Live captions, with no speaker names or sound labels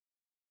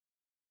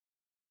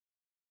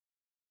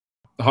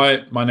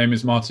Hi, my name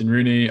is Martyn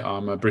Rooney.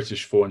 I'm a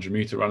British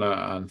 400-meter runner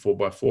and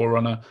 4x4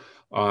 runner.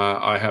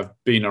 I have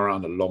been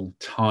around a long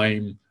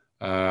time.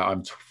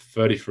 I'm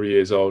 33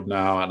 years old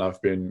now, and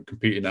I've been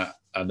competing at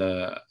an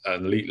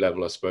elite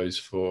level, I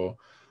suppose,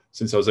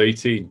 since I was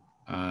 18.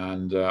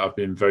 And I've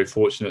been very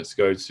fortunate to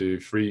go to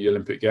 3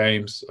 Olympic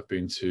Games. I've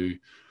been to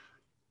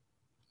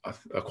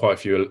quite a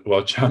few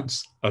world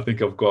champs. I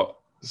think I've got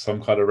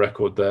some kind of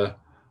record there,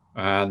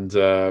 and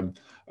I'm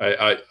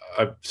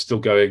still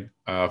going.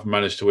 I've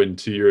managed to win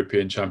 2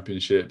 European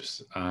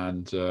championships,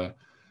 and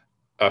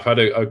I've had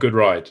a good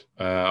ride.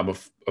 I'm a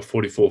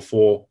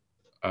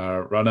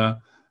 44.4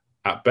 runner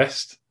at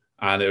best,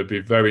 and it would be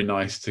very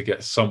nice to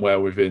get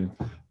somewhere within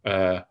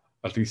at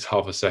least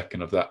half a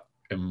second of that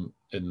in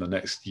the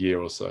next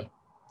year or so.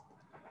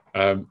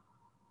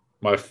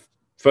 My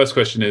first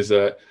question is: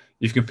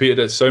 you've competed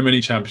at so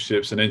many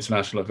championships and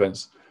international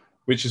events.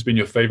 Which has been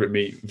your favorite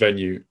meet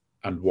venue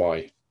and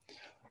why?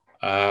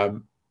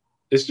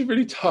 It's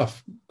really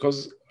tough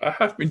because I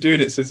have been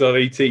doing it since I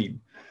was 18.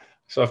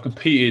 So I've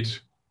competed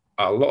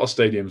at a lot of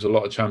stadiums, a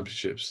lot of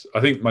championships. I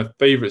think my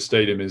favorite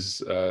stadium is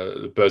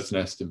the Bird's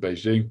Nest in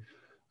Beijing.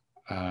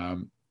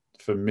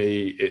 For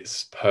me,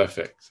 it's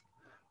perfect.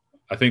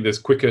 I think there's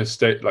quicker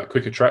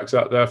tracks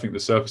out there. I think the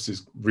surface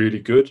is really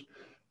good,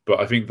 but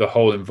I think the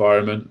whole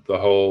environment,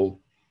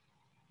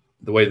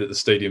 the way that the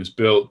stadium's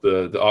built,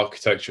 the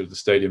architecture of the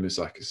stadium is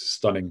like it's a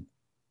stunning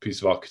piece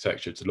of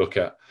architecture to look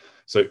at.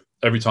 So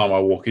every time I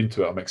walk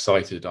into it, I'm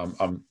excited.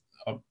 I'm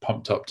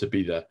pumped up to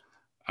be there,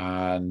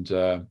 and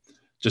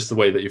just the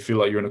way that you feel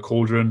like you're in a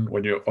cauldron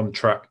when you're on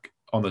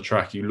the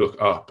track, you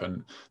look up,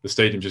 and the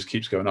stadium just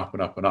keeps going up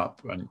and up and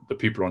up, and the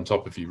people are on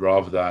top of you,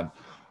 rather than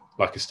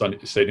like a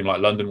stadium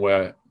like London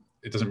where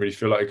it doesn't really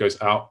feel like it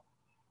goes out,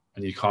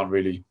 and you can't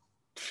really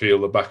feel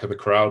the back of the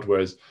crowd.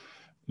 Whereas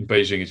in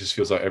Beijing, it just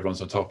feels like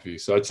everyone's on top of you.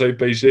 So I'd say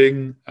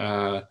Beijing,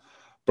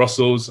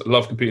 Brussels. I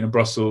love competing in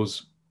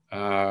Brussels.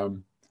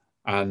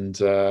 And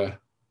those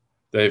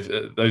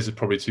are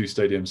probably 2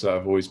 stadiums that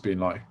have always been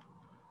like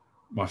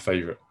my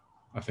favorite,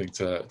 I think,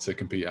 to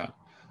compete at.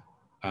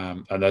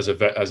 And as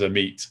a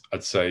meet,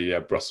 I'd say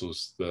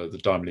Brussels. The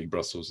Diamond League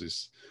Brussels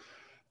it's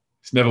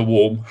never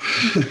warm.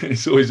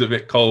 It's always a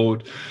bit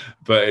cold,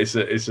 but it's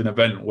an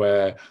event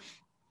where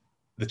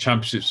the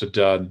championships are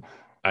done,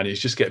 and you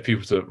just get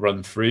people to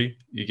run free.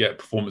 You get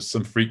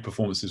some freak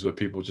performances where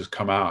people just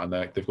come out and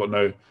they've got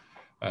no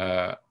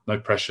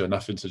pressure,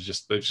 nothing they've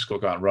just got to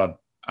go out and run.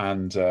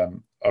 And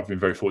I've been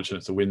very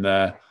fortunate to win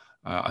there.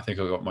 I think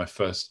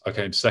I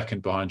came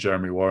second behind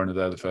Jeremy Warren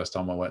there the first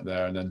time I went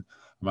there, and then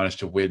I managed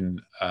to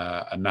win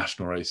a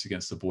national race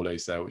against the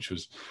Bourlays there, which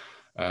was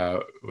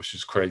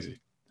crazy.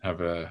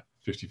 Have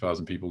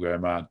 50,000 people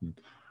going mad and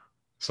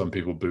some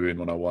people booing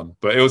when I won,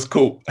 but it was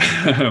cool.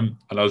 And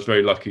I was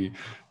very lucky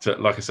to,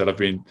 like I said, I've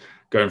been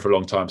going for a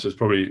long time, so it's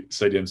probably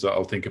stadiums that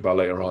I'll think about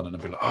later on, and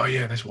I'll be like, oh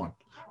yeah, this one,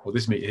 or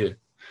this meet here.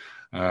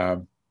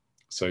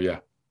 So yeah,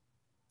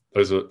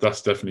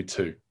 that's definitely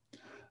 2.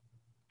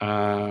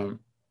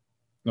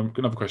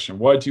 Another question: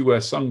 why do you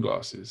wear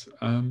sunglasses?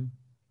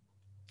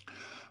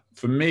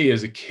 For me,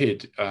 as a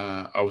kid,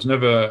 I was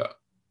never.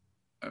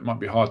 It might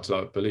be hard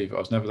to believe. I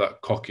was never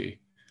that cocky.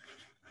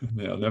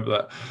 Yeah, never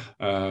that.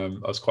 I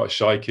was quite a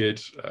shy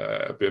kid,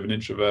 a bit of an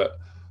introvert,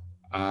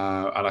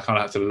 and I kind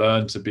of had to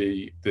learn to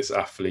be this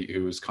athlete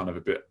who was kind of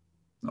a bit,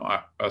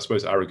 I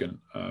suppose, arrogant.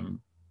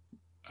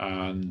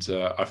 And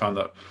I found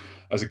that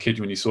as a kid,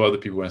 when you saw other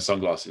people wearing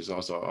sunglasses, I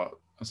was like, oh,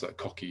 that's that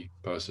cocky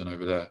person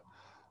over there.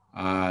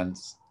 And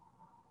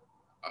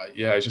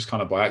yeah, just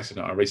kind of by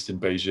accident, I raced in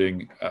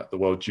Beijing at the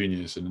World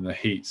Juniors, and in the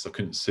heats, I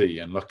couldn't see.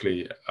 And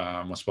luckily,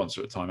 my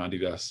sponsor at the time,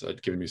 Adidas,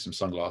 had given me some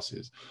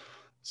sunglasses.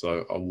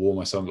 So I wore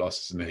my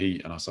sunglasses in the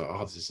heat, and I was like,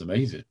 "Oh, this is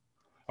amazing!"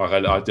 I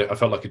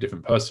felt like a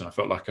different person. I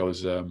felt like I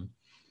was, I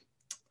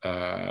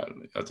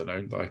don't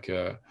know, like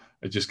it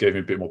just gave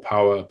me a bit more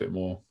power, a bit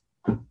more.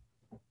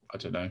 I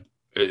don't know.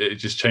 It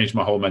just changed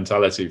my whole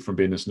mentality from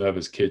being this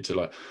nervous kid to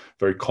like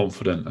very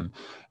confident, and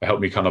it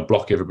helped me kind of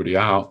block everybody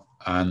out.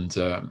 And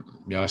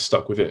yeah, I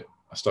stuck with it.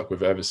 I stuck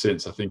with it ever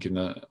since. I think in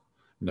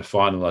the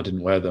final, I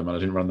didn't wear them, and I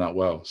didn't run that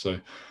well. So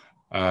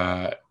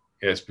yeah,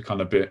 it's become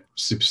a bit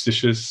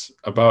superstitious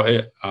about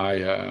it.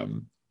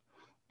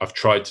 I've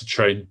tried to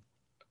train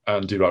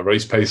and do like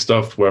race pace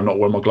stuff where I'm not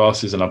wearing my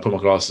glasses, and I put my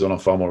glasses on, I'm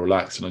far more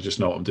relaxed, and I just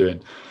know what I'm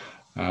doing.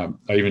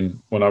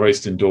 Even when I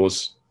raced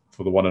indoors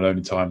for the one and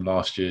only time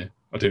last year,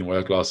 I didn't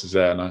wear glasses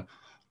there, and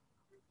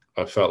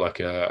I felt like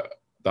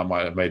that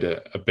might have made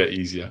it a bit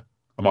easier.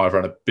 I might have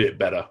run a bit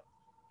better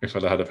if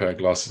I'd had a pair of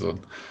glasses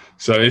on.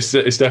 So it's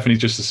definitely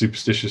just a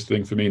superstitious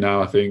thing for me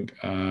now. I think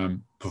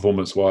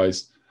performance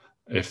wise,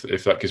 if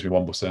that gives me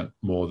 1%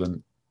 more,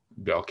 then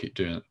I'll keep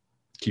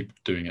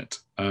doing it.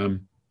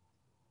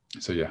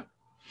 So yeah.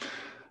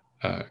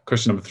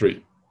 Question number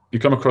 3: you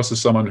come across as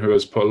someone who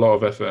has put a lot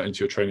of effort into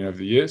your training over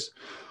the years.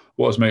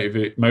 What has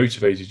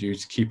motivated you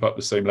to keep up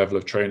the same level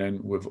of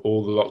training with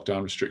all the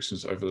lockdown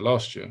restrictions over the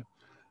last year?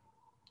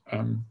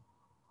 I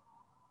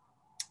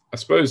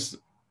suppose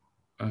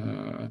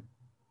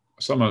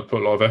someone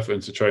put a lot of effort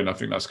into training. I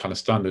think that's kind of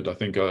standard. I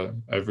think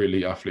every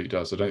elite athlete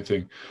does.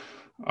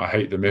 I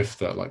hate the myth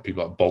that like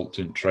people like Bolt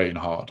didn't train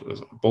hard.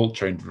 Bolt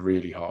trained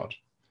really hard.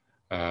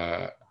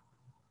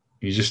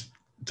 You just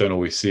don't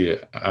always see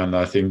it. And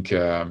I think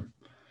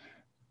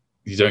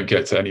you don't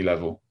get to any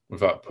level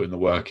without putting the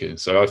work in.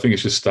 So I think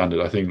it's just standard.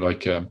 I think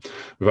like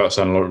without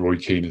sounding like Roy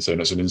Keane and saying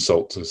it's an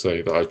insult to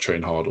say that I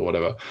train hard or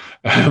whatever,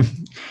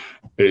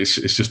 it's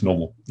just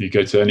normal. You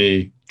go to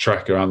any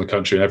track around the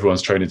country and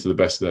everyone's training to the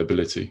best of their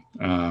ability.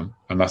 And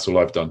that's all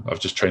I've done. I've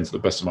just trained to the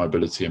best of my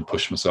ability and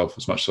pushed myself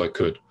as much as I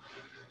could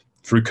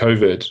through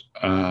COVID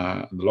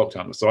and the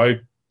lockdown. So I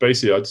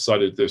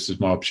decided this is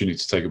my opportunity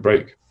to take a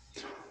break.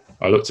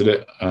 I looked at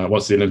it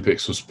once the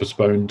Olympics was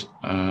postponed,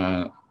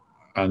 and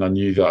I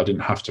knew that I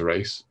didn't have to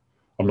race.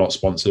 I'm not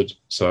sponsored,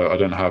 so I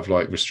don't have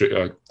like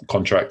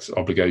contract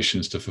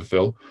obligations to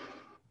fulfill.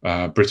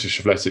 British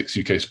Athletics,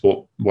 UK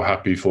Sport were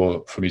happy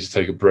for me to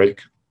take a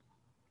break.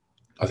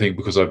 I think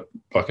because I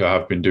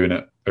have been doing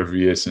it every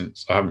year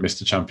since. I haven't missed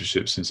a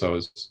championship since I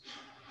was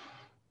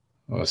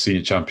a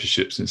senior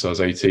championship since I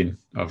was 18,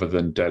 other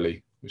than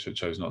Delhi, which I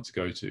chose not to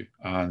go to.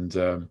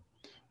 And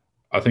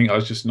I think it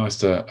was just nice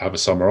to have a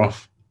summer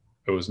off.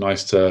 It was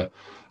nice to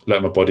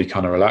let my body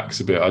kind of relax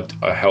a bit.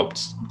 I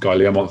helped Guy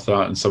Learmonth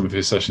out in some of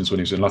his sessions when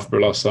he was in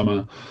Loughborough last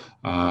summer.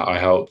 I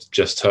helped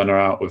Jess Turner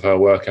out with her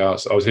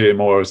workouts. I was here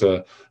more as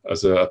a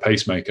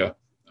pacemaker,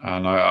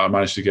 and I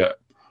managed to get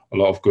a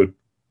lot of good,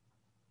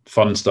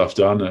 fun stuff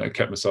done. And I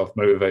kept myself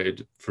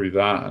motivated through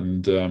that.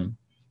 And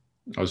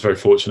I was very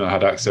fortunate. I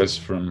had access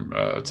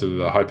to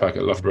the high pack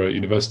at Loughborough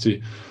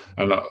University,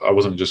 and I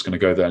wasn't just going to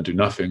go there and do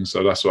nothing.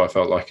 So that's why I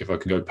felt like if I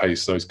can go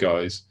pace those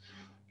guys,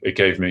 it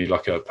gave me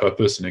like a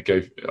purpose, and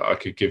I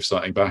could give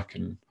something back.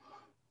 And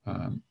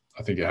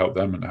I think it helped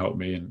them and it helped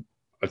me. And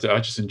I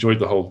just enjoyed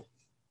the whole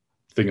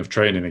thing of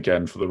training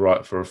again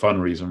for a fun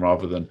reason,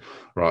 rather than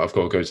right, I've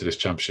got to go to this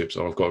championships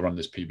or I've got to run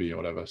this PB or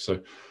whatever. So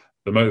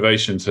the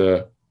motivation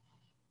to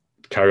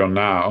carry on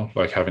now,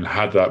 like having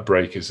had that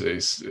break, is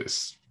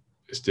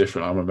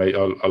different. I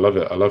love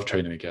it. I love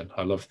training again.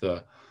 I love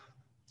the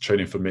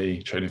training for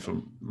me, training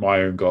for my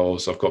own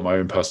goals. I've got my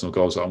own personal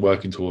goals that I'm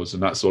working towards,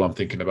 and that's all I'm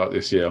thinking about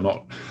this year. I'm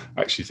not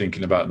actually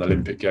thinking about an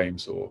Olympic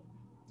Games or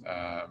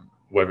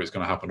whether it's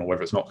going to happen or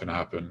whether it's not going to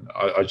happen.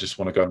 I just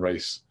want to go and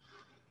race,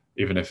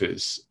 even if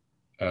it's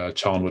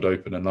Charnwood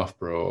Open in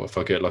Loughborough, or if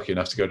I get lucky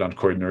enough to go down to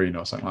Croydon Arena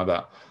or something like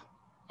that.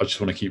 I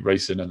just want to keep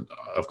racing, and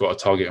I've got a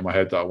target in my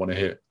head that I want to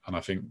hit, and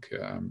I think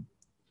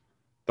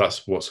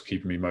that's what's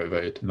keeping me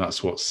motivated, and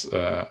that's what's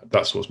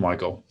my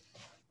goal.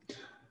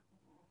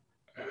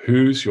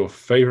 Who's your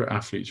favorite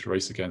athlete to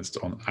race against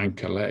on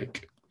anchor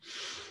leg?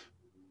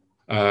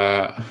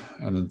 And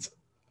I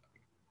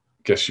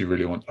guess you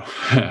really want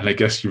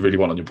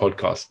on your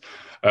podcast.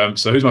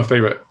 So who's my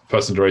favorite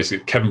person to race?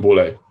 Kevin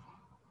Bourlet.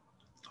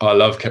 I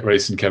love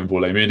racing Kevin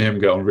Bourlet. Me and him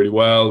get on really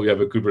well. We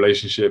have a good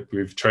relationship.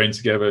 We've trained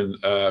together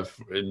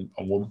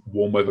on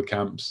warm weather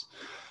camps.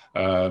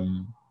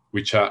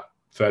 We chat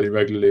fairly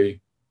regularly,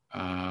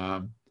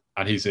 and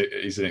he's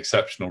an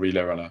exceptional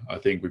relay runner. I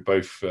think we're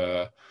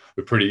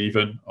pretty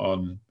even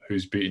on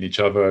who's beaten each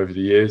other over the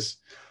years.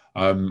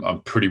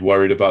 I'm pretty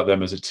worried about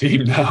them as a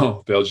team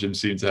now. Belgium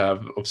seem to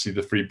have obviously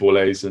the three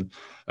Bourlets and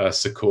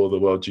Secor, the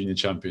world junior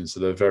champions, so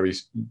they're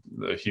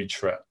a huge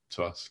threat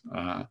to us.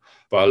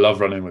 But I love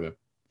running with him.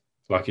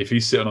 Like if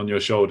he's sitting on your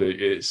shoulder,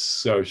 it's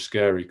so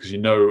scary because you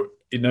know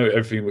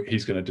everything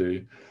he's going to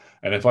do,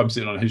 and if I'm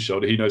sitting on his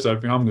shoulder, he knows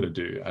everything I'm going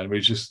to do, and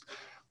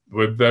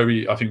we're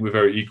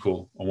very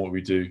equal on what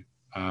we do.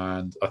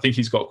 And I think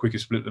he's got a quicker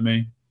split than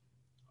me,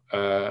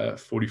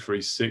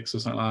 43.6 or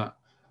something like that.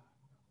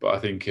 But I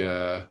think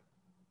I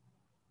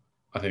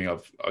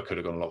could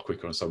have gone a lot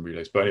quicker on some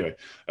relays. But anyway,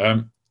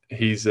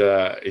 he's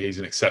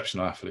an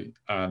exceptional athlete,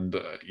 and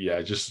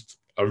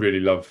I really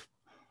love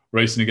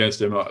racing against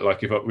him.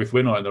 Like if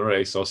we're not in the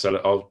race,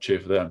 I'll cheer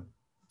for them.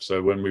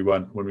 So when we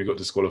got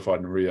disqualified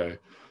in Rio,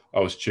 I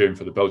was cheering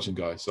for the Belgian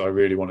guys. So I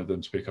really wanted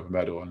them to pick up a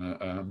medal,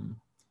 and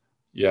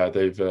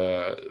they've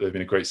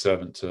been a great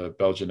servant to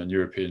Belgian and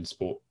European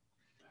sport.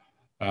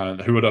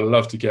 And who would I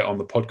love to get on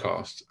the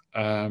podcast?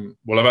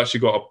 Well, I've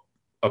actually got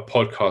a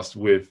podcast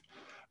with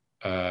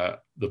the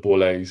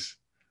Bourlets.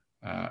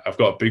 I've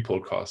got a big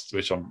podcast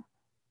which I'm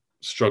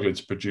struggling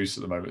to produce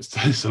at the moment.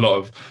 It's a lot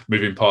of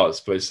moving parts,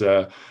 but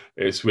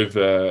it's with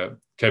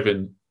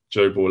Kevin,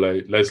 Joe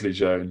Bourlet, Leslie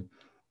Joan,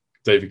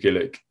 David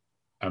Gillick,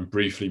 and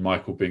briefly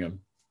Michael Bingham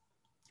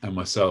and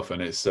myself.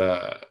 And it's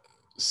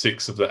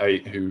 6 of the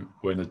 8 who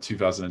were in the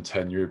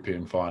 2010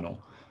 European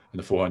final in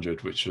the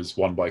 400, which was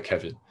won by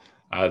Kevin.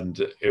 And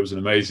it was an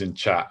amazing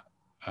chat.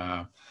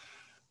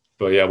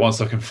 But yeah,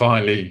 once I can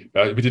finally,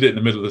 we did it in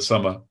the middle of the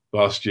summer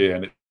last year,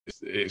 and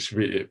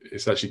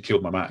it's actually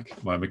killed my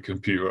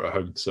computer at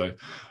home. So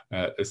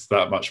it's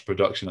that much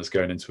production that's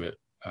going into it.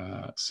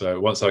 So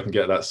once I can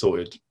get that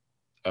sorted,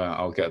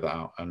 I'll get that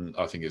out, and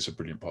I think it's a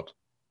brilliant pod.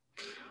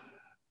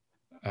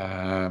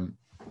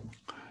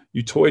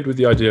 You toyed with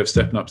the idea of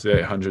stepping up to the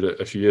 800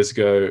 a few years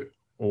ago.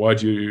 why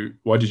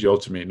did you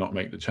ultimately not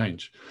make the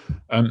change?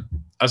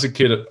 As a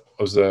kid, I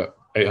was a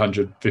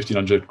 800,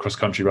 1500 cross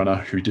country runner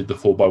who did the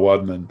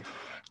 4x1 and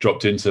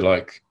dropped into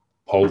like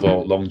pole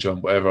vault, long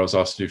jump, whatever I was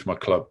asked to do for my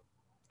club.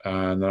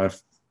 And then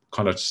I've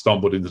kind of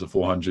stumbled into the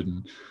 400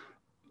 and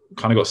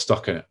kind of got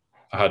stuck in it.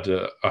 I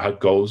had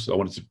goals. I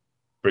wanted to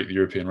break the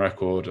European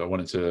record. I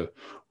wanted to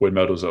win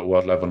medals at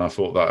world level, and I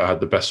thought that I had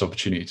the best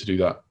opportunity to do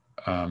that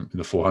in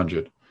the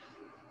 400.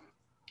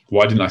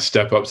 Why didn't I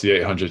step up to the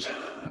 800?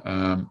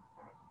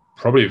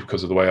 Probably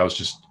because of the way I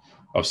was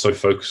so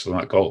focused on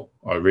that goal.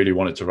 I really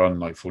wanted to run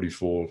like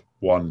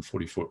 44.1,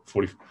 44,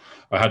 40.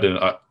 I had in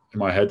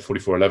my head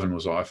 44.11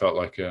 was what I felt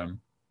like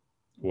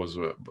was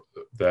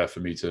there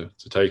for me to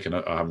take, and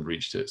I haven't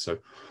reached it. So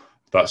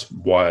that's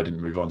why I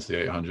didn't move on to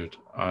the 800.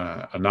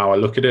 And now I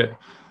look at it.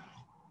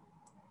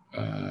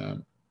 I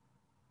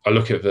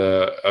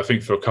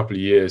think for a couple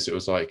of years it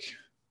was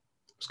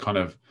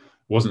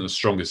wasn't the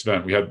strongest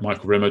event. We had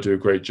Michael Rimmer do a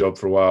great job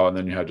for a while, and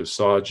then you had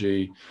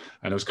Osagi,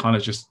 and it was kind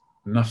of just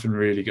nothing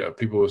really good.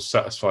 People were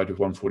satisfied with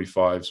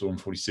 145s,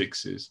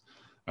 146s.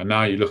 And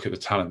now you look at the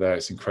talent there,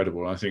 it's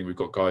incredible. And I think we've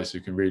got guys who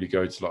can really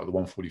go to like the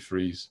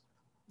 143s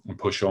and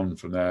push on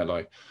from there.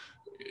 Like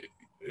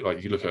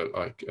you look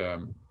at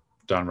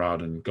Dan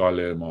Rowden, Guy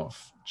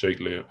Learmoff, Jake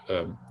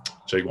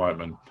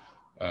Whiteman.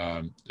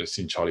 I've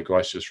seen Charlie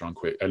Grice just run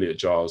quick, Elliot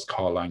Giles,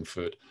 Carl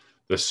Langford.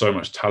 There's so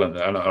much talent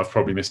there, and I've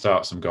probably missed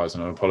out some guys,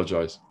 and I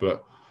apologise,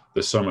 but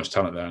there's so much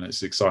talent there, and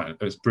it's exciting.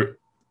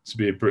 To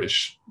be a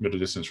British middle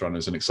distance runner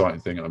is an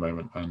exciting thing at the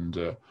moment, and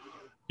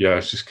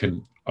I'm just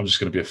going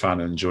to be a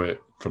fan and enjoy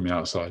it from the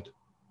outside.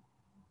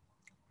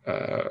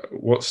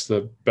 What's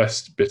the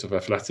best bit of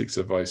athletics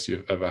advice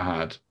you've ever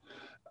had?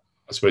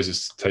 I suppose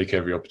it's to take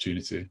every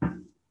opportunity.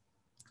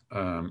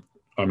 I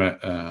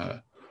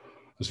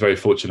was very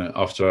fortunate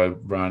after I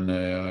ran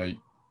a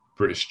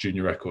British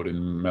junior record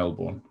in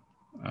Melbourne.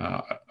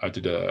 I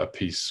did a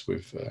piece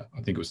with,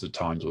 I think it was the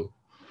Times or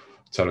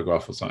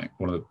Telegraph or something,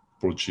 one of the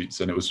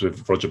broadsheets, and it was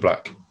with Roger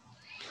Black.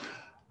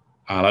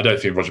 And I don't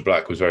think Roger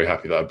Black was very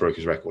happy that I broke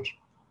his record.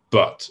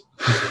 But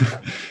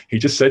he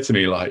just said to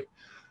me, like,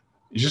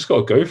 you just got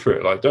to go for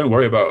it. Like, don't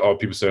worry about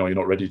people saying, you're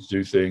not ready to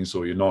do things,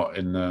 or you're not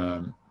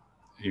in,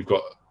 you've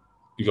got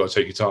to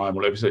take your time,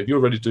 whatever you say. If you're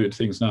ready to do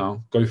things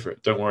now, go for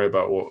it. Don't worry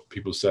about what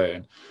people say.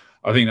 And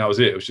I think that was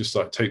it. It was just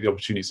like, take the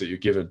opportunities that you're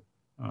given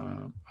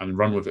and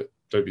run with it.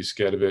 Don't be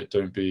scared of it.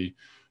 Don't be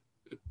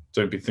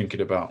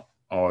thinking about,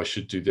 I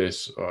should do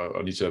this.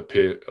 I need to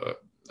appear.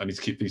 I need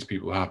to keep these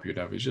people happy.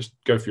 Whatever. Just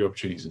go for your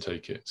opportunities and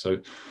take it. So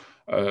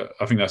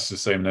I think that's the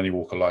same in any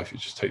walk of life. You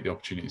just take the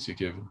opportunities you're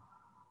given.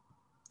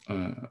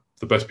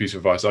 The best piece of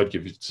advice I'd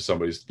give to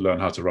somebody is learn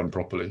how to run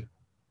properly.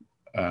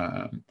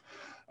 I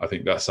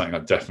think that's something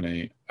that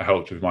definitely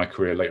helped with my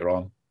career later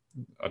on.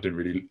 I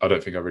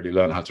don't think I really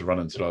learned how to run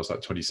until I was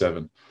like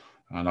 27.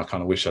 And I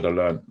kind of wish I'd have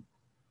learned,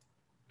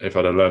 if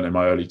I'd have learned in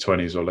my early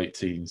 20s or late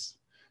teens,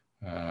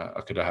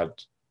 I could have had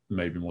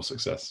maybe more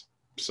success.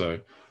 So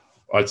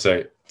I'd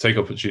say take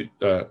opportunity.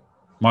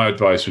 My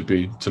advice would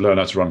be to learn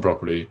how to run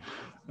properly.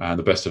 And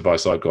the best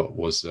advice I got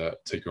was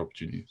take your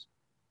opportunities.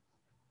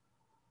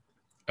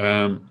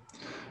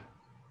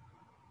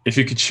 If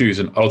you could choose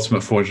an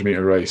ultimate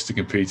 400-meter race to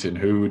compete in,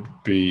 who would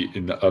be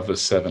in the other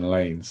 7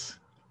 lanes?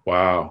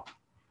 Wow.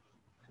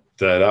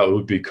 That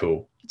would be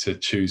cool to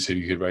choose who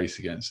you could race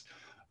against.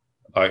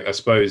 I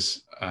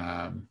suppose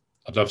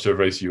I'd love to have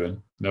raced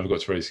Ewan. Never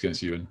got to race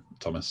against Ewan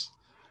Thomas.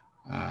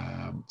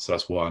 So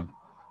that's one.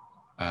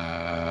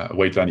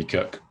 Wade Van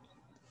Niekerk.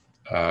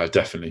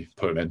 Definitely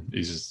put him in.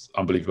 He's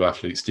an unbelievable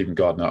athlete. Stephen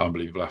Gardner,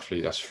 unbelievable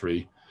athlete. That's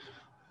 3.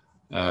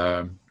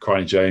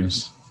 Crying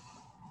James.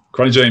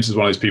 Crying James is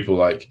one of those people,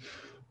 like,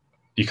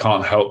 you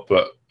can't help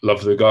but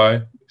love the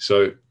guy.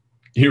 So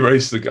you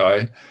race the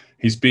guy,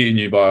 he's beating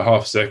you by a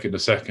half second, a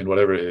second,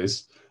 whatever it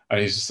is,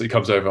 and he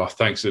comes over,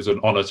 thanks, it's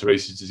an honour to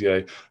race you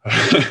today.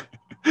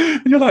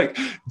 And you're like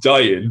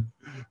dying,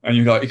 and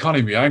you're like, you can't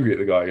even be angry at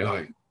the guy. You're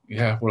like,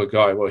 yeah, what a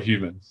guy, what a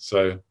human.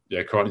 So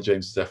yeah, Crying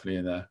James is definitely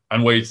in there.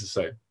 And Wade's the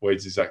same.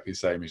 Wade's exactly the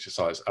same. It's just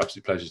like, it's an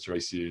absolute pleasure to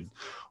race you and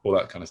all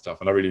that kind of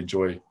stuff. And I really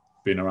enjoy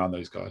being around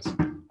those guys.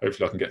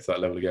 Hopefully I can get to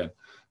that level again.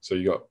 So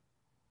you got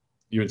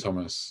Ewan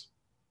Thomas,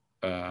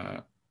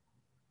 Wade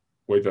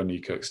Van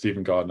Niekerk,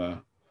 Stephen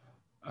Gardner,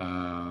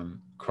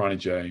 Crying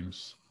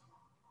James,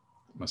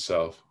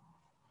 myself.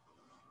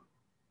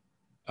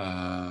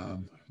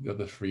 The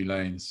other 3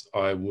 lanes,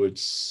 I would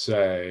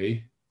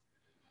say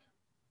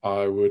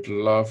I would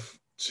love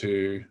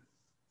to.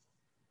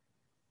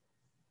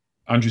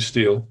 Andrew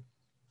Steele,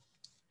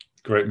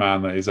 great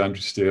man that is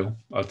Andrew Steele.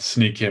 I'd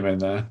sneak him in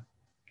there.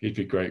 He'd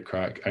be great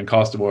crack. And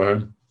Carsten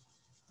Warholm.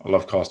 I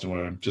love Carsten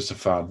Warholm. Just a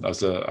fan.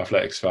 As an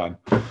athletics fan,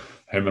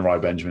 him and Rai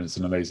Benjamin, it's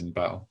an amazing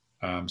battle.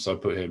 So I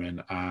put him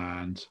in.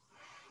 And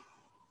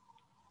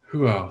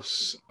who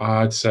else?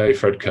 I'd say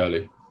Fred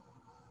Curley.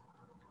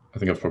 I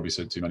think I've probably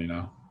said too many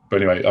now. But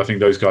anyway, I think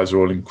those guys are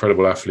all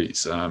incredible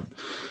athletes.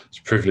 It's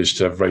a privilege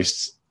to have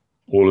raced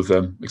all of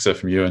them, except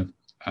from Ewan.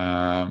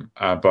 But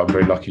I'm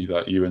very lucky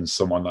that Ewan's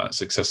someone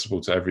that's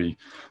accessible to every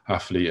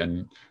athlete,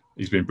 and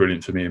he's been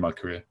brilliant for me in my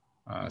career.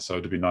 So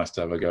it'd be nice to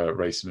have a go at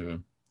racing with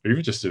him, or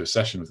even just do a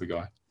session with the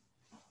guy.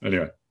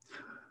 Anyway,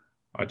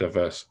 I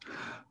diverse.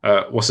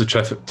 What's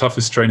the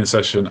toughest training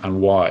session and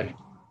why?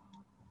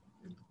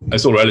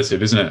 It's all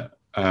relative, isn't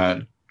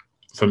it?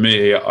 For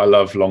me, I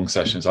love long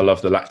sessions. I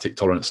love the lactic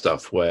tolerance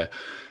stuff where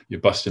you're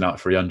busting out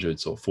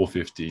 300s or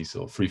 450s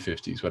or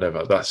 350s,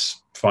 whatever.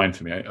 That's fine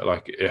for me.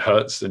 Like, it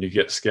hurts and you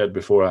get scared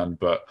beforehand,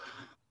 but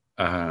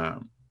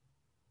and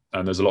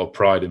there's a lot of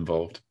pride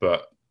involved,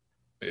 but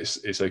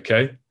it's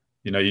okay.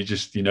 You know,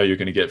 you're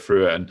going to get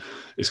through it, and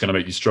it's going to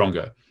make you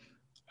stronger.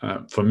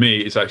 For me,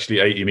 it's actually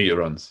 80-meter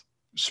runs,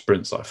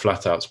 sprints, like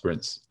flat out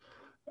sprints.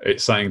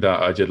 It's something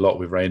that I did a lot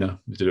with Rainer.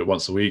 We did it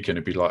once a week, and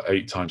it'd be like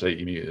 8 times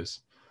 80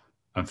 meters.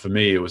 And for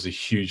me, it was a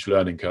huge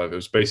learning curve. It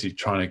was basically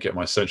trying to get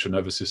my central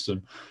nervous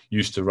system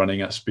used to running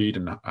at speed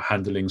and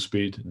handling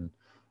speed.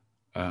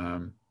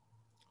 And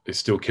it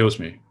still kills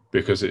me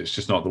because it's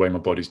just not the way my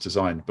body's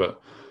designed.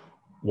 But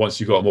once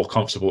you got more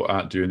comfortable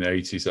at doing the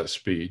 80s at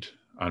speed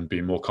and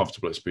being more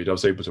comfortable at speed, I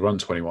was able to run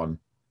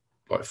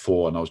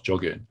 21.4 and I was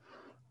jogging.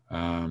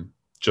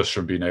 Just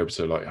from being able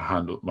to like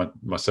handle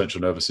my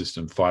central nervous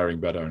system firing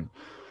better. And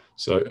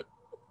so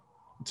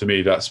to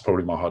me, that's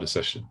probably my hardest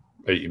session,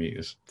 80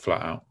 meters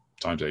flat out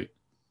times 8.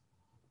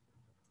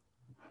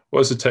 What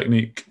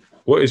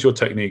is your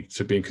technique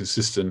to being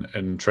consistent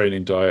in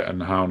training, diet,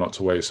 and how not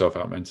to wear yourself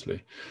out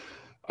mentally?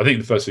 I think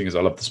the first thing is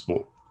I love the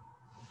sport.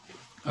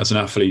 As an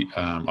athlete,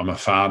 I'm a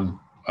fan.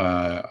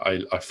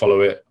 I follow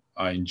it.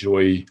 I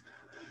enjoy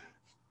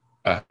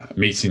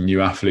meeting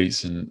new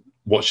athletes and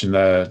watching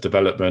their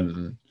development.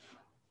 And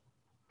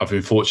I've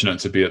been fortunate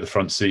to be at the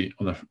front seat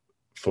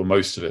for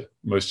most of it.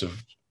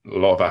 A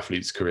lot of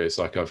athletes' careers.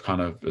 Like, I've kind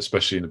of,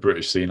 especially in the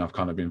British scene, I've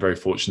kind of been very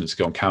fortunate to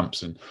go on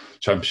camps and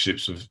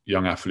championships with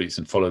young athletes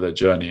and follow their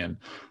journey. And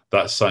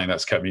that's something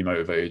that's kept me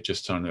motivated,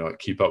 just trying to like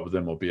keep up with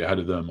them or be ahead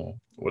of them or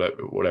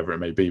whatever it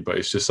may be. But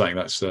it's just something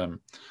that's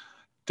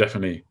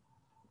definitely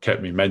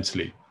kept me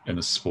mentally in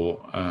the sport.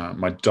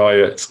 My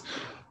diet,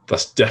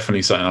 that's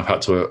definitely something I've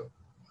had to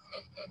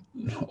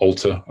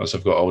alter as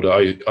I've got older.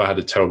 I had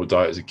a terrible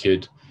diet as a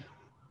kid.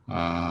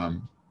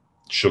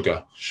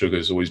 Sugar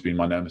has always been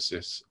my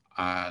nemesis.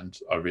 And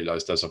I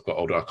realized as I've got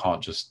older, I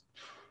can't just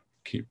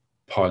keep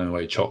piling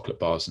away chocolate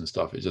bars and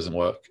stuff. It doesn't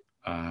work.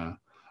 I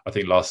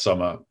think last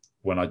summer,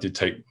 when I did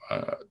take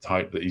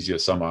the easier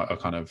summer, I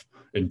kind of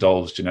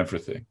indulged in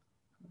everything.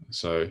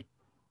 So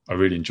I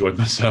really enjoyed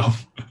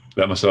myself,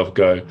 let myself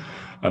go.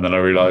 And then I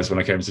realized when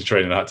I came to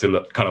training, I had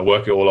to kind of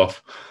work it all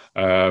off.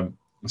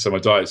 So my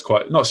diet's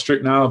quite, not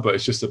strict now, but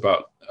it's just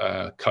about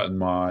cutting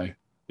the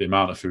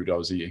amount of food I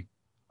was eating.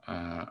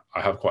 I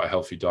have quite a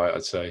healthy diet,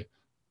 I'd say.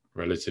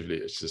 Relatively,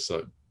 it's just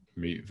like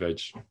meat, veg,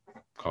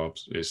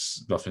 carbs.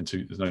 It's nothing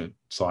too, there's no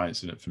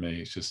science in it for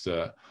me. It's just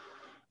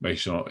making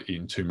sure I'm not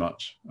eating too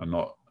much and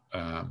not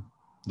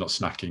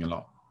snacking a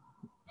lot.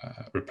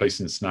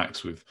 Replacing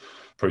snacks with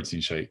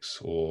protein shakes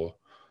or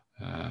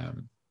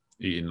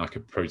eating like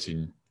a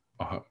protein,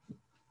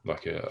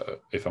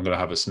 if I'm going to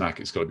have a snack,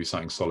 it's got to be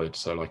something solid.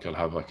 So like I'll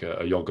have like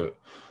a yogurt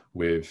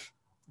with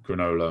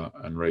granola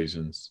and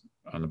raisins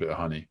and a bit of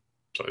honey.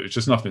 So it's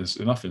just nothing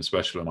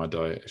special in my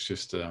diet. It's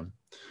just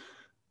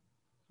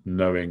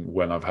knowing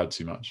when I've had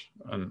too much.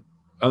 And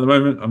at the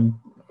moment, I'm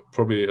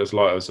probably as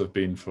light as I've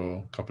been for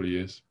a couple of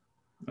years.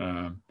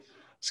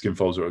 Skin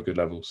folds are at a good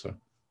level, so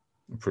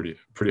I'm pretty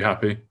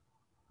happy.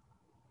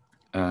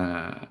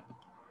 What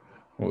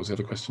was the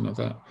other question of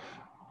that?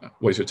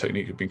 What is your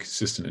technique of being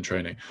consistent in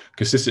training?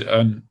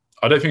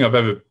 I don't think I've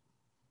ever.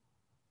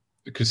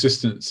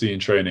 Consistency in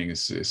training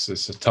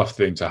is a tough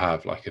thing to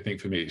have. Like, I think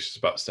for me, it's just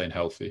about staying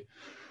healthy.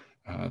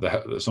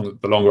 The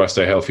longer I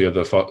stay healthier,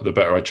 the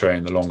better I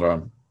train. The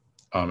longer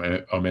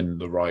I'm in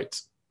the right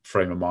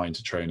frame of mind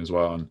to train as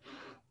well. And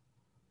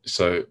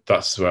so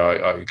that's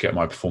where I get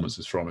my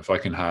performances from. If I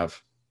can have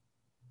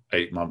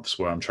 8 months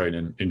where I'm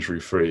training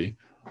injury free,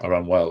 I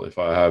run well. If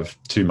I have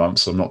 2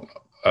 months, I'm not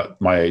at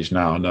my age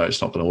now. No,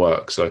 it's not going to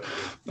work. So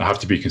I have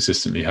to be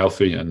consistently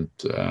healthy, and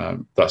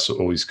that's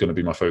always going to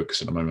be my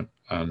focus at the moment.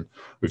 And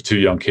with 2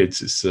 young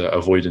kids, it's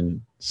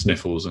avoiding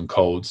sniffles and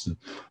colds and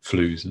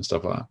flus and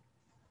stuff like that.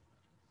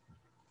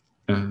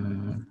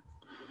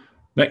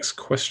 Next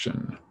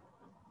question.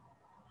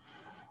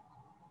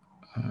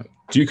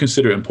 Do you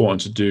consider it important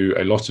to do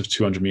a lot of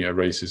 200-meter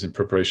races in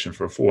preparation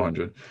for a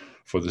 400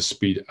 for the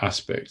speed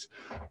aspect?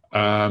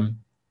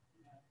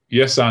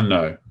 Yes and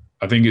no.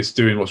 I think it's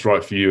doing what's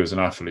right for you as an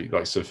athlete.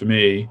 Like, so for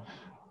me,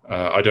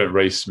 I don't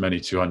race many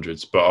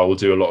 200s, but I will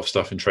do a lot of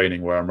stuff in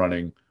training where I'm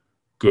running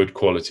good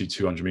quality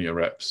 200-meter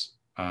reps,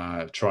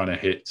 trying to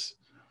hit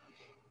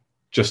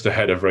just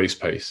ahead of race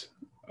pace.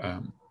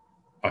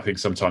 I think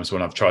sometimes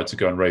when I've tried to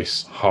go and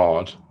race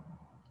hard,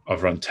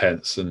 I've run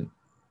tenths and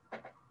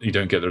you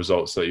don't get the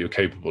results that you're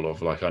capable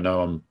of. Like, I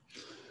know I'm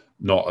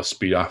not a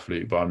speed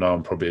athlete, but I know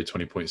I'm probably a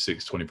 20.6,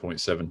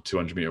 20.7,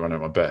 200-meter runner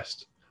at my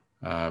best.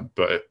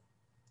 But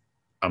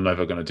I'm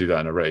never going to do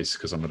that in a race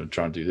because I'm going to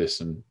try and do this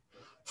and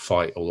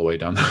fight all the way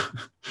down,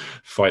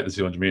 fight the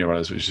 200-meter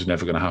runners, which is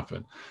never going to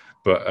happen.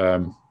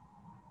 But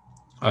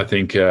I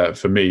think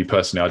for me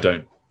personally, I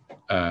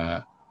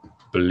don't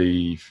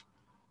believe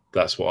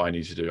that's what I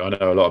need to do. I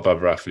know a lot of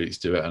other athletes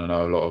do it, and I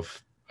know a lot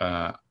of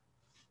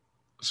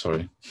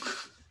sorry,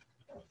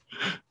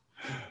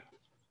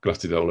 got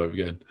to do that all over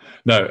again.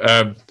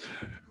 No,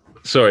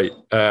 sorry.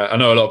 I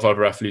know a lot of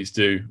other athletes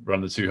do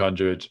run the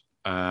 200,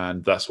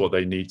 and that's what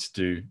they need to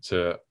do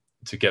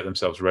to get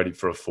themselves ready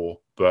for a 4.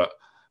 But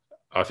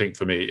I think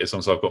for me, as long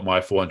as I've got my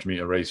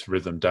 400-meter race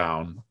rhythm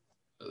down,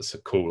 that's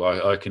cool.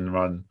 I can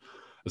run,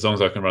 as long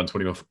as I can run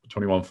 21.4 to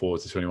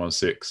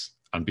 21.6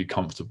 and be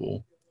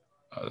comfortable.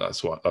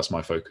 That's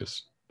my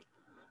focus.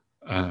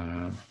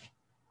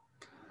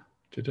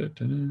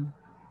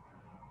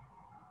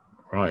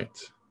 Right.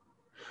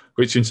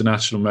 Which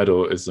international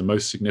medal is the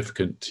most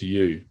significant to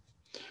you?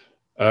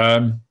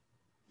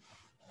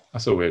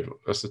 That's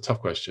a tough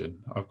question.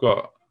 I've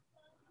got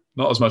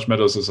not as much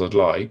medals as I'd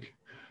like,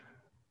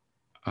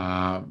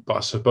 but I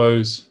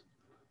suppose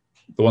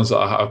the ones that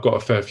I've got a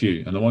fair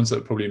few, and the ones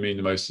that probably mean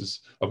the most is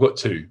I've got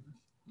 2.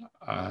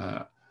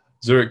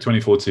 Zurich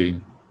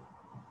 2014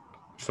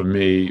 for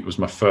me was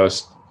my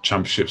first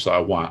championships that I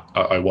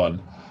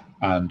won,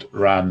 and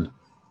ran.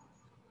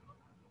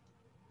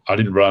 I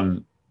didn't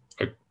run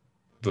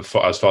as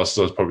fast as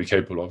I was probably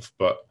capable of,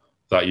 but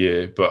that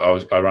year, but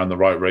I ran the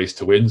right race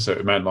to win, so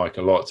it meant like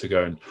a lot to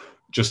go and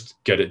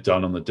just get it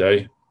done on the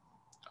day.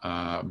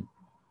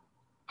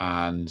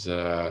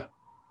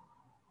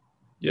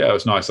 Yeah, it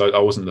was nice. I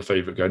wasn't the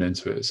favourite going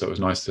into it, so it was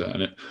nice to.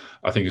 And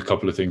I think a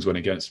couple of things went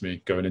against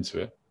me going into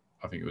it.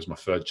 I think it was my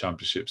 3rd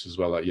championships as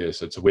well that year,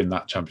 so to win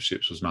that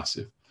championships was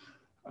massive.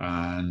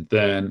 And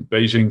then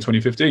Beijing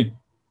 2015,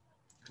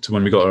 to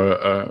when we got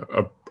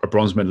a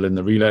bronze medal in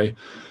the relay.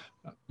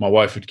 My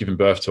wife had given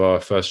birth to our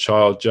first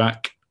child,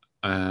 Jack,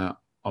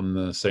 on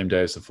the same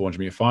day as the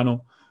 400-meter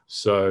final,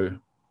 so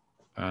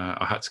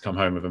I had to come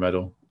home with a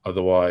medal.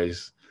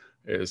 Otherwise,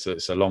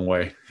 it's a long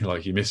way.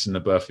 Like, you're missing the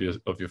birth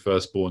of your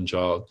firstborn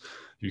child.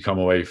 You come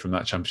away from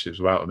that championships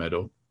without a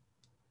medal.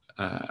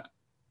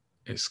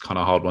 It's kind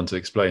of a hard one to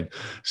explain.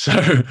 So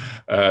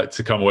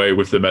to come away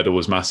with the medal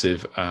was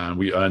massive, and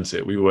we earned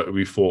it.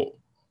 We fought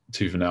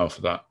tooth and nail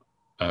for that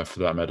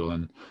medal,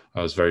 and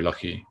I was very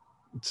lucky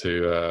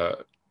to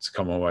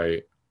come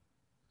away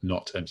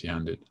not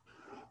empty-handed.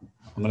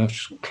 I'm going to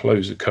just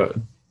close the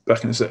curtain.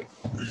 Back in a sec.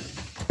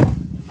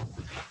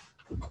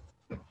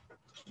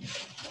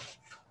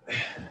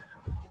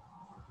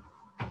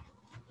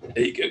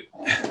 There you go.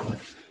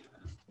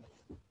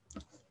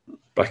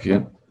 Back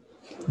again.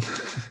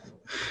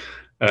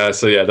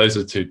 So yeah, those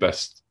are the 2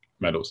 best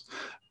medals.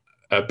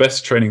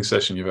 Best training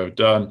session you've ever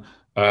done?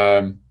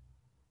 I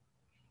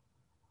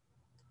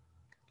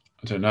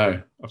don't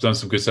know. I've done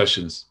some good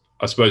sessions.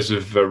 I suppose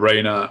with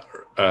Raina,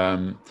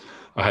 I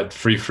had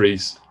 3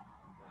 frees,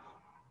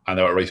 and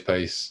they were at race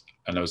pace,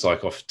 and it was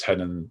like off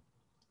 10, and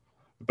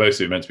both of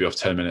them meant to be off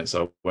 10 minutes.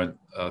 I went,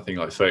 I think,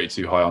 like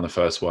 32 high on the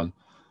first one.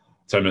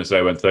 10 minutes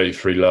later, I went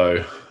 33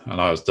 low, and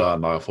I was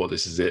done. I thought,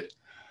 this is it.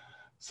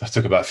 So I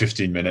took about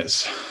 15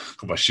 minutes,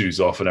 got my shoes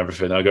off and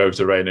everything. I go over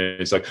to Rain, and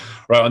he's like,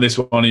 right, on this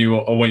one, I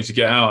want you to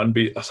get out and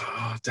be. I was like,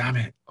 oh, damn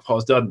it. I thought I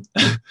was done.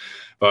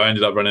 But I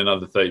ended up running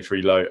another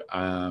 33 low.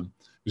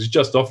 It was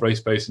just off race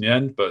pace in the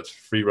end, but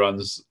 3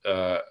 runs,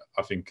 I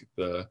think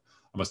I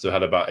must have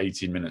had about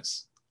 18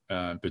 minutes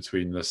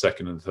between the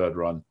 2nd and 3rd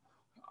run.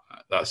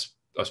 That's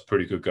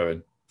pretty good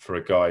going for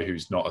a guy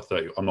who's not a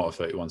 30. I'm not a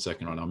 31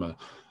 second run. I'm a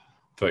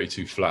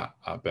 32 flat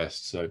at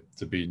best. So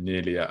to be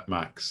nearly at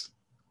max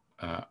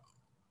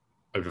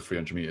over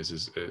 300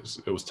 meters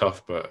it was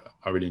tough, but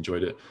I really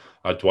enjoyed it.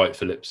 I had Dwight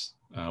Phillips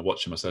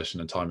watching my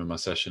session and timing my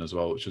session as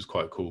well, which was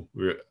quite cool.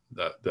 We were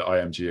at the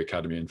IMG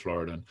Academy in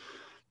Florida, and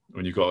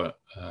when you got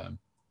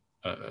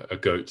a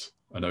goat,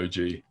 an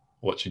OG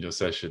watching your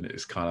session,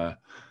 it's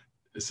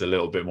a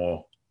little bit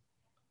more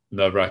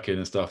nerve-wracking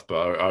and stuff,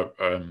 but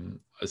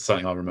it's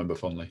something I remember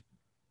fondly.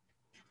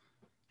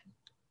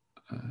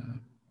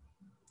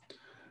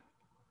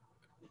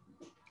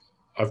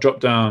 I've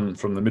dropped down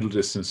from the middle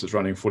distances,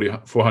 running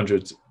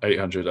 400,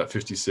 800 at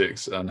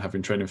 56, and have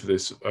been training for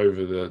this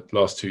over the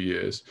last 2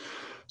 years.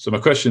 So my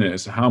question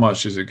is, how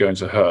much is it going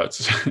to hurt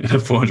in a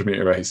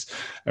 400-meter race,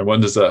 and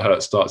when does that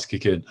hurt start to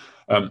kick in?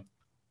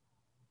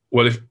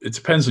 Well, it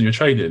depends on your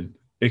training.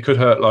 It could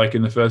hurt like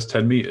in the first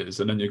 10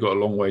 meters, and then you've got a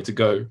long way to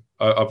go.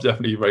 I've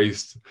definitely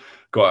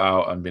got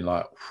out and been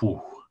like,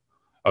 whew.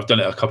 I've done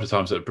it a couple of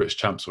times at the British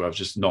Champs where I've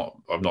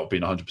not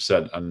been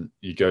 100%, and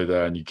you go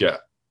there and you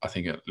get, I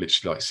think, at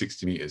literally like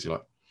 60 meters, you're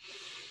like,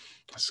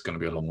 that's going to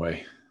be a long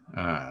way.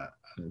 I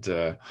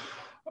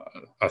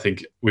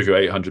think with your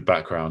 800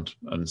 background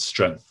and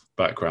strength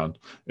background,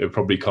 it'll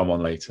probably come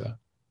on later.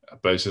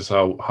 But it's just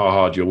how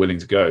hard you're willing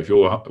to go. If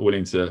you're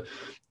willing to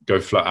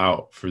go flat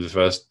out through the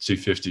first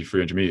 250,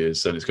 300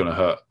 meters, then it's going to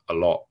hurt a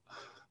lot.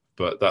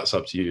 But that's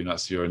up to you, and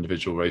that's your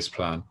individual race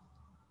plan.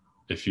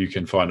 If you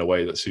can find a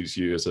way that suits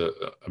you as a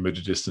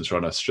middle distance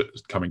runner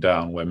coming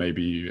down, where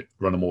maybe you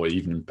run a more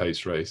even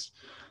pace race,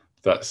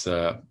 that's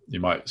you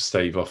might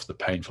stave off the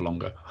pain for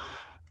longer.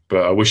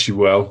 But I wish you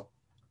well.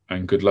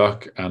 and good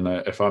luck. And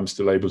if I'm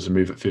still able to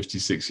move at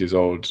 56 years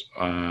old,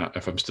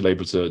 if I'm still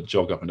able to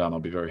jog up and down, I'll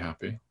be very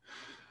happy.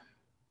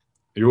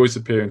 You always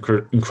appear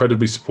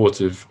incredibly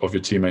supportive of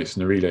your teammates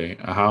in the relay.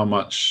 How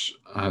much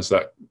has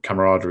that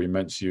camaraderie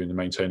meant to you in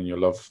maintaining your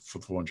love for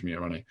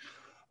 400-meter running?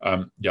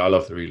 Yeah, I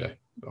love the relay.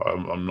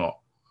 I'm not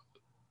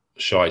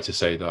shy to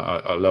say that.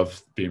 I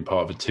love being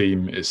part of a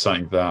team. It's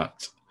something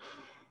that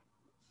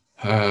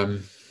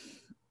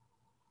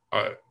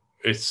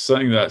it's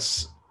something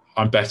that's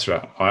I'm better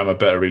at. I am a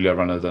better relay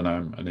runner than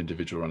I'm an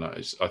individual runner.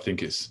 I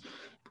think it's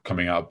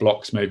coming out of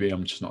blocks. Maybe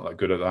I'm just not that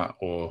good at that,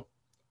 or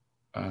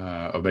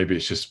maybe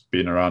it's just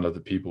being around other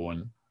people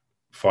and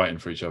fighting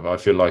for each other. I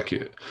feel like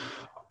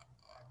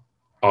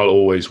I'll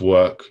always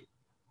work.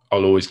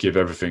 I'll always give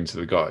everything to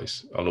the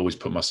guys. I'll always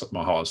put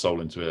my heart and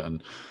soul into it.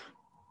 And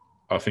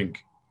I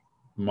think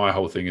my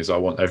whole thing is I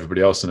want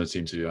everybody else in the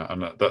team to do that.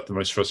 And that the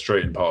most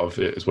frustrating part of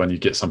it is when you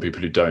get some people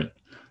who don't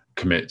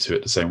commit to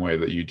it the same way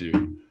that you do.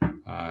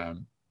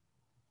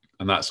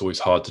 And that's always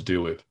hard to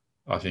deal with.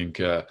 I think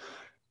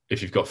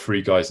if you've got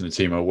 3 guys in the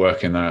team who are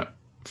working that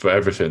for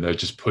everything, they're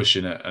just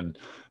pushing it and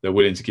they're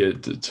willing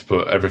to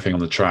put everything on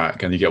the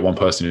track, and you get one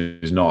person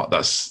who's not,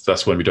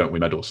 that's when we don't win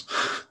medals.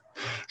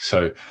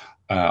 So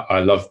I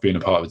love being a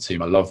part of a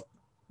team. I love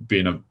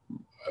being a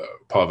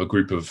part of a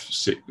group of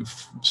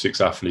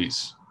six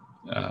athletes,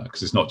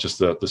 because it's not just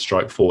the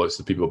strike four, it's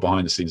the people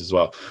behind the scenes as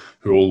well,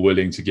 who are all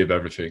willing to give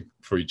everything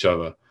for each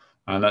other.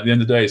 And at the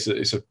end of the day,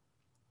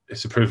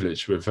 it's a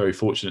privilege. We're very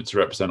fortunate to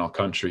represent our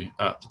country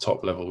at the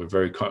top level.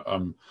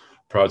 I'm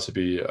proud to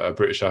be a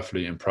British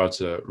athlete and proud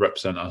to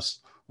represent us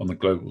on the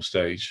global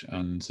stage.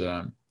 And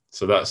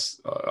so that's,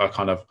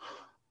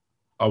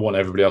 I want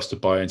everybody else to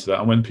buy into that.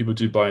 And when people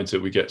do buy into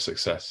it, we get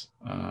success.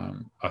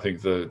 I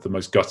think the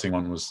most gutting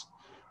one was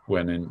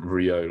when in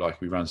Rio,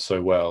 like we ran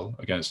so well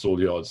against all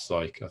the odds.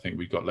 Like I think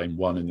we got lane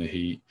 1 in the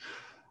heat.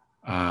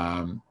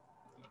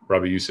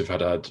 Rabbi Youssef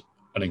had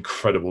an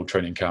incredible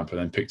training camp and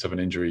then picked up an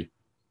injury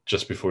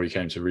just before he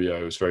came to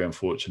Rio. It was very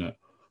unfortunate.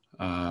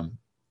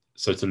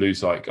 So to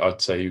lose, like I'd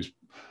say he was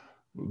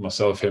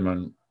myself,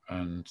 him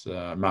and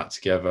Matt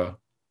together,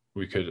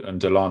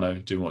 and Delano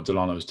doing what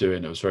Delano was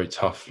doing. It was very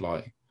tough,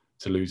 like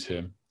to lose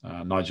him.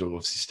 Nigel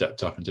obviously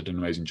stepped up and did an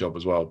amazing job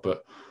as well.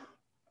 But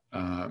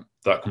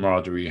that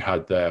camaraderie we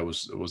had there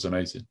was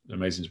amazing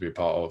to be a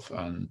part of.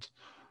 And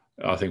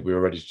I think we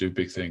were ready to do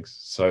big things.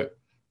 So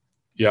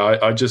yeah,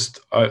 I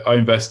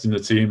invest in the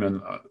team,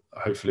 and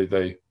hopefully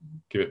they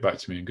give it back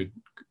to me in good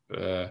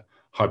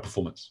high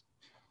performance.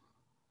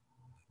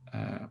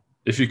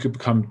 If you could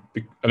become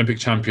Olympic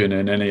champion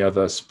in any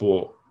other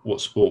sport,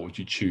 what sport would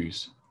you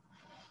choose?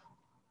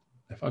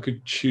 If I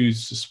could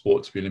choose a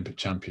sport to be Olympic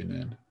champion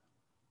in,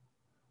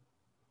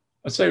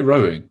 I'd say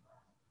rowing.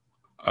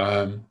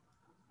 I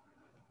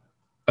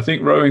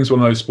think rowing is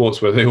one of those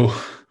sports where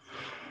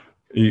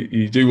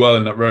you do well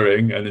in that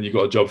rowing, and then you've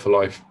got a job for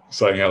life,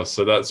 something else.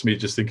 So that's me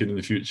just thinking in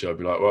the future. I'd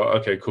be like, well,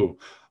 okay, cool.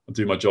 I'll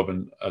do my job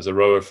as a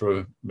rower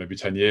for maybe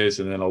 10 years,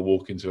 and then I'll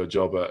walk into a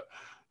job at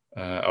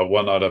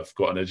one night. I've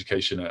got an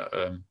education at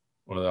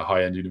one of the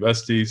high-end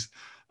universities,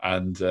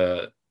 and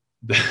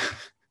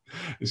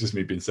it's just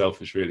me being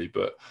selfish, really.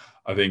 But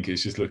I think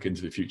it's just looking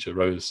to the future.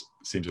 Rowers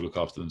seem to look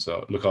after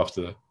themselves, look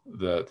after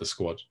the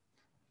squad.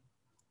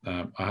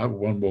 I have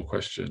one more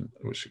question,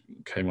 which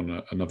came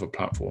on another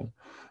platform.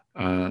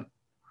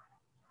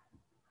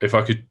 If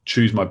I could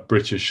choose my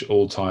British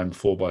all-time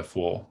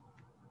 4x4,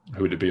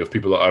 who would it be of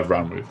people that I've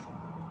ran with?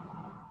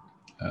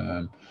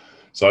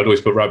 So I'd always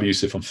put Rabbi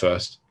Youssef on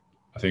first.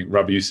 I think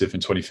Rabbi Youssef in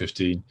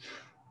 2015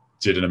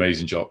 did an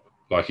amazing job.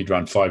 Like he'd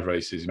ran 5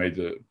 races, he made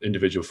the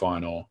individual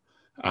final,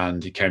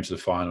 and he came to the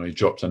final. He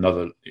dropped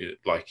another,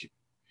 like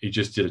he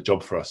just did a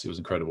job for us. It was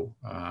incredible.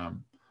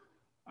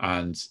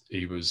 And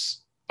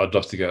I'd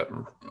love to get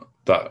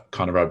that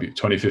kind of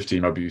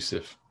 2015 Rabbi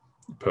Youssef,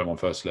 put him on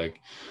first leg.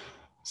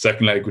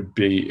 Second leg would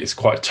be, it's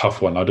quite a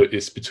tough one.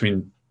 It's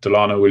between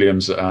Delano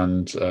Williams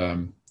and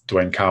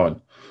Dwayne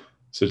Cowan.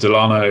 So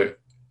Delano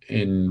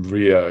in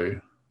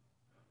Rio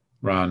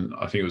ran,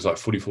 I think it was like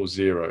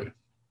 44.0.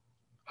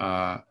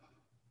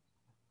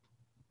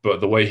 But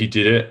the way he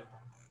did it,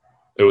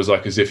 it was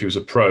like as if he was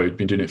a pro. He'd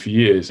been doing it for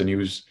years, and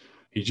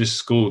he just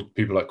schooled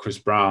people like Chris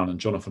Brown and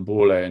Jonathan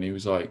Borlée, and he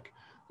was like,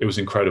 it was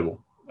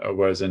incredible.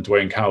 Whereas then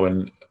Dwayne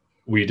Cowan,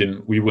 we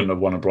wouldn't have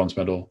won a bronze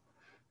medal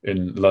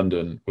in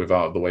London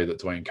without the way that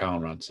Dwayne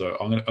Cowan ran. So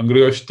I'm gonna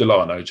go for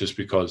Delano just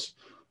because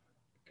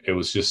it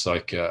was just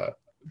like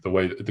the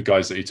way that the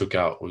guys that he took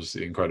out was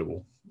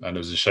incredible, and it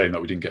was a shame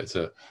that we didn't get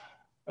to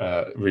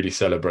really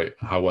celebrate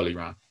how well he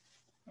ran.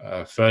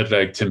 Third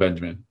leg, Tim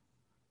Benjamin.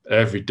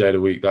 Every day of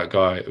the week, that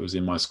guy was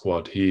in my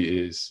squad.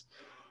 He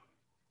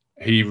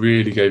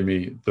really gave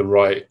me the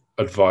right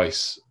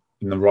advice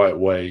in the right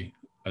way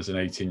as an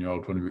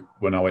 18-year-old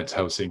when I went to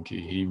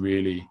Helsinki. He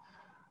really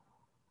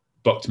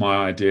bucked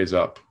my ideas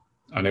up,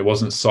 and it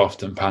wasn't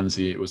soft and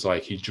pansy. It was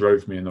like he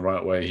drove me in the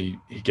right way.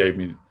 He gave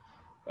me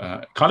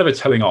kind of a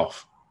telling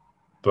off,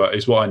 but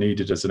it's what I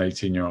needed as an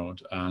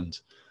 18-year-old, and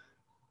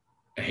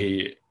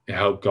he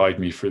helped guide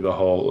me through the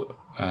whole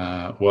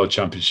World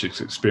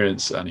Championships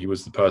experience, and he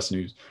was the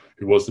person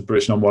who was the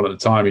British number one at the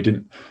time.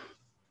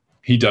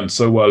 He'd done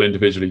so well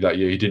individually that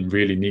year. He didn't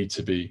really need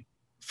to be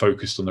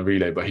focused on the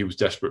relay, but he was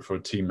desperate for a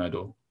team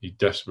medal. He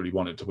desperately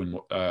wanted to win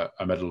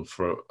a medal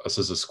for us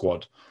as a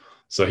squad.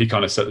 So he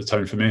kind of set the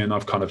tone for me, and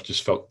I've kind of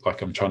just felt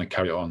like I'm trying to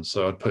carry it on.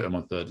 So I'd put him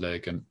on third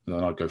leg, and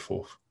then I'd go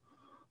fourth.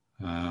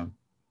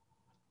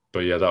 But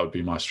yeah, that would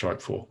be my strike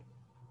four.